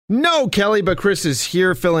No, Kelly, but Chris is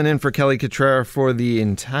here filling in for Kelly Cutrera for the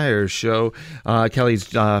entire show. Kelly's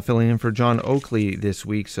filling in for John Oakley this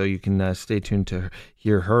week, so you can stay tuned to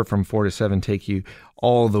hear her from 4 to 7, take you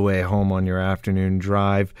all the way home on your afternoon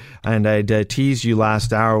drive. And I'd teased you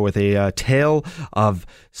last hour with a tale of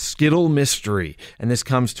Skittle mystery. And this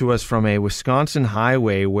comes to us from a Wisconsin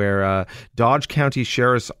highway where Dodge County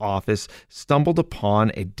Sheriff's Office stumbled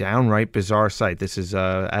upon a downright bizarre sight. This is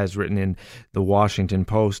as written in the Washington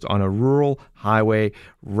Post on a rural highway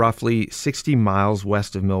roughly 60 miles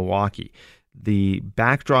west of Milwaukee. The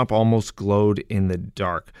backdrop almost glowed in the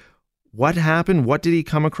dark. What happened? What did he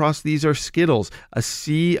come across? These are Skittles, a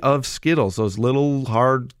sea of Skittles, those little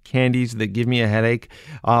hard candies that give me a headache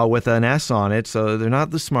with an S on it. So they're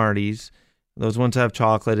not the Smarties. Those ones have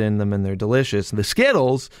chocolate in them and they're delicious. The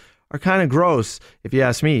Skittles are kind of gross, if you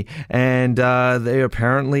ask me. And they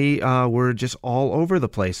apparently were just all over the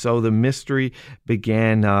place. So the mystery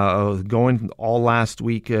began going all last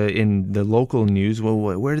week in the local news. Well,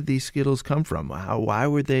 where did these Skittles come from? Why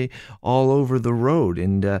were they all over the road?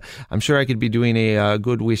 And I'm sure I could be doing a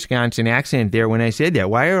good Wisconsin accent there when I said that.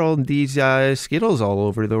 Why are all these Skittles all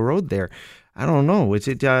over the road there? I don't know. Is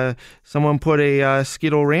it someone put a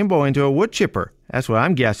Skittle rainbow into a wood chipper? That's what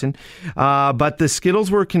I'm guessing. But the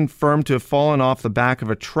Skittles were confirmed to have fallen off the back of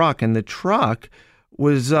a truck, and the truck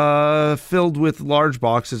was filled with large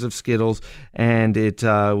boxes of Skittles, and it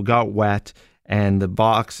got wet, and the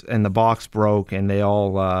box broke, and they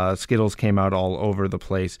all Skittles came out all over the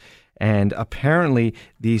place. And apparently,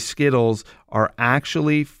 these Skittles are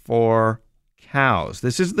actually for cows.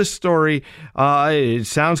 This is the story. It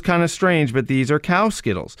sounds kind of strange, but these are cow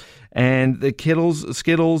Skittles, and the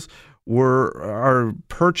Skittles are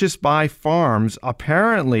purchased by farms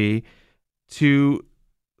apparently to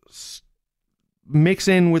mix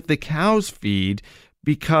in with the cow's feed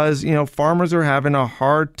because, farmers are having a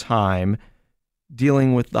hard time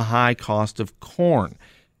dealing with the high cost of corn.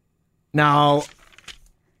 Now,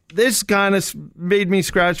 this kind of made me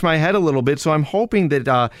scratch my head a little bit, so I'm hoping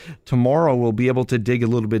that tomorrow we'll be able to dig a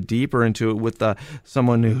little bit deeper into it with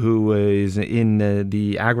someone who is in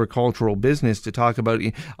the agricultural business to talk about.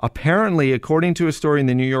 Apparently, according to a story in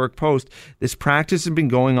the New York Post, this practice has been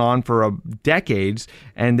going on for decades,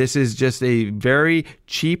 and this is just a very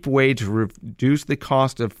cheap way to reduce the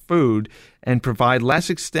cost of food and provide less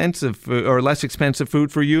expensive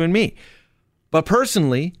food for you and me. But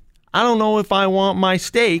personally, I don't know if I want my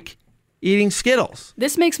steak eating Skittles.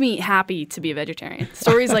 This makes me happy to be a vegetarian.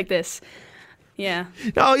 Stories like this. Yeah.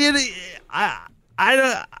 No, I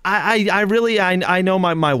know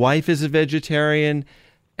my wife is a vegetarian,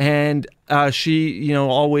 and she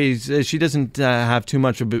always she doesn't have too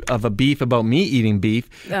much of a beef about me eating beef.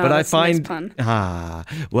 Oh, but I find nice pun.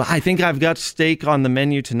 Well, I think I've got steak on the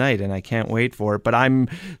menu tonight, and I can't wait for it. But I'm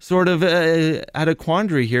sort of at a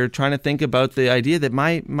quandary here, trying to think about the idea that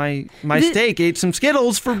my steak ate some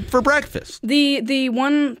Skittles for breakfast. The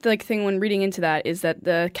one thing when reading into that is that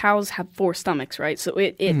the cows have 4 stomachs, right? So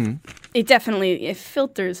it definitely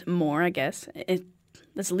filters more, I guess.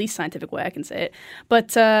 That's the least scientific way I can say it.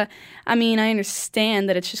 But, I understand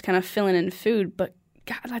that it's just kind of filling in food, but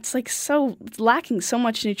God, that's it's lacking so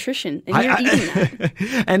much nutrition, and you're eating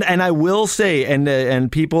that. And I will say,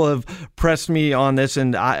 and people have pressed me on this,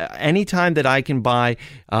 and anytime that I can buy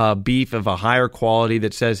beef of a higher quality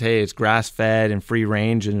that says, hey, it's grass-fed and free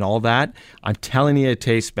range and all that, I'm telling you it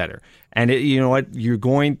tastes better. And you know what?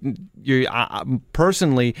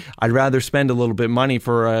 Personally, I'd rather spend a little bit of money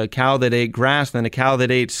for a cow that ate grass than a cow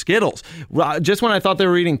that ate Skittles. Just when I thought they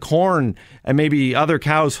were eating corn and maybe other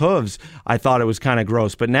cows' hooves, I thought it was kind of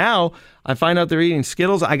gross. But now I find out they're eating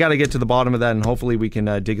Skittles. I got to get to the bottom of that, and hopefully we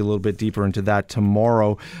can dig a little bit deeper into that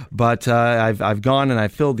tomorrow. But I've gone and I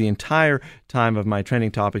filled the entire time of my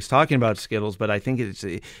trending topics talking about Skittles, but I think it's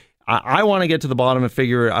I want to get to the bottom and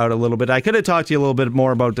figure it out a little bit. I could have talked to you a little bit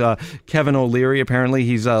more about Kevin O'Leary. Apparently,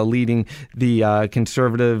 he's leading the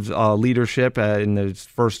Conservative leadership in the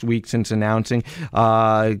first week since announcing.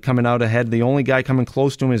 Coming out ahead, the only guy coming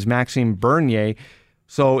close to him is Maxime Bernier.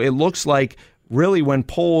 So it looks like, really, when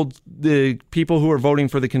polled, the people who are voting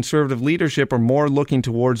for the Conservative leadership are more looking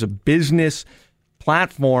towards a business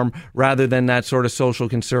platform rather than that sort of social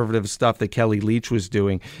conservative stuff that Kelly Leitch was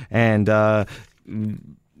doing. And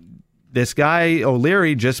this guy,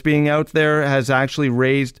 O'Leary, just being out there has actually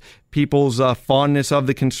raised people's fondness of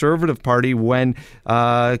the Conservative Party when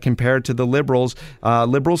compared to the Liberals.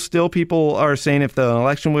 Liberals still, people are saying if the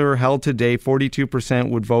election were held today, 42%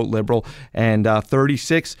 would vote Liberal and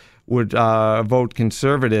 36% would vote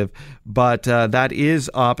Conservative. But that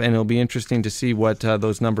is up, and it'll be interesting to see what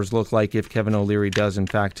those numbers look like if Kevin O'Leary does, in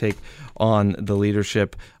fact, take on the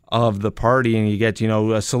leadership of the party, and you get,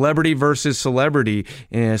 a celebrity versus celebrity,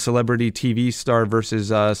 and a celebrity TV star versus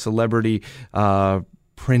celebrity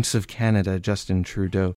Prince of Canada, Justin Trudeau.